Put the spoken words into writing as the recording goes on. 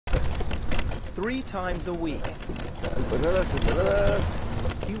3 times a week. Empanadas, empanadas.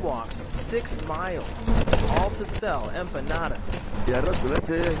 He walks 6 miles, all to sell empanadas. Y arroz con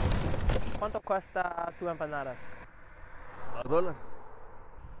leche. ¿Cuánto cuesta tu empanadas? $1.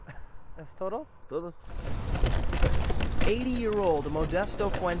 ¿Es todo? Todo. 80-year-old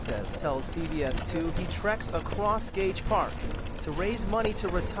Modesto Fuentes tells CBS 2 he treks across Gage Park to raise money to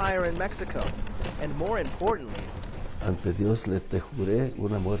retire in Mexico. And more importantly, Ante Dios le te juré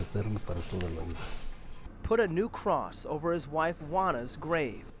un amor eterno para toda la vida. put a new cross over his wife Juana's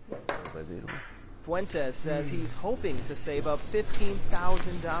grave. Fuentes says he's hoping to save up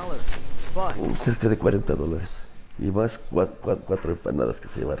 $15,000, but Cerca de $40. Y más 4 empanadas que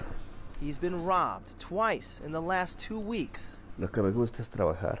se llevaron. he's been robbed twice in the last 2 weeks. Lo que me gusta es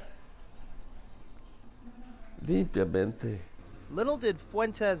trabajar. Limpiamente. Little did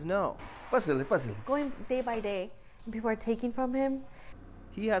Fuentes know, Pásale, pásale. Going day by day, and people are taking from him.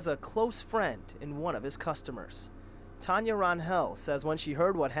 he has a close friend in one of his customers. Tanya Rangel says when she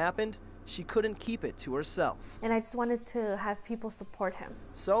heard what happened, she couldn't keep it to herself. And I just wanted to have people support him.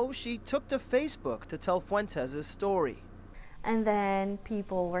 So she took to Facebook to tell Fuentes' story. And then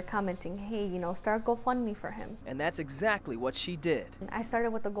people were commenting, hey, you know, start GoFundMe for him. And that's exactly what she did. And I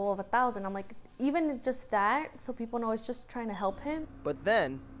started with a goal of 1,000. I'm like, even just that, so people know it's just trying to help him. But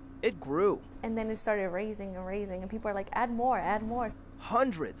then it grew. And then it started raising and raising, and people are like, add more, add more.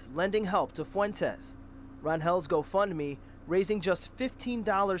 Hundreds lending help to Fuentes. Rangel's GoFundMe raising just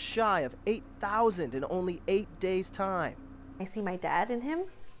 $15 shy of $8,000 in only 8 days' time. I see my dad in him,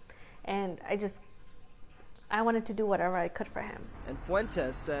 and I wanted to do whatever I could for him. And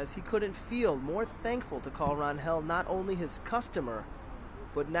Fuentes says he couldn't feel more thankful to call Rangel not only his customer,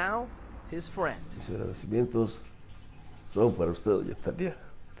 but now his friend. Mis agradecimientos son para usted, doña Tania.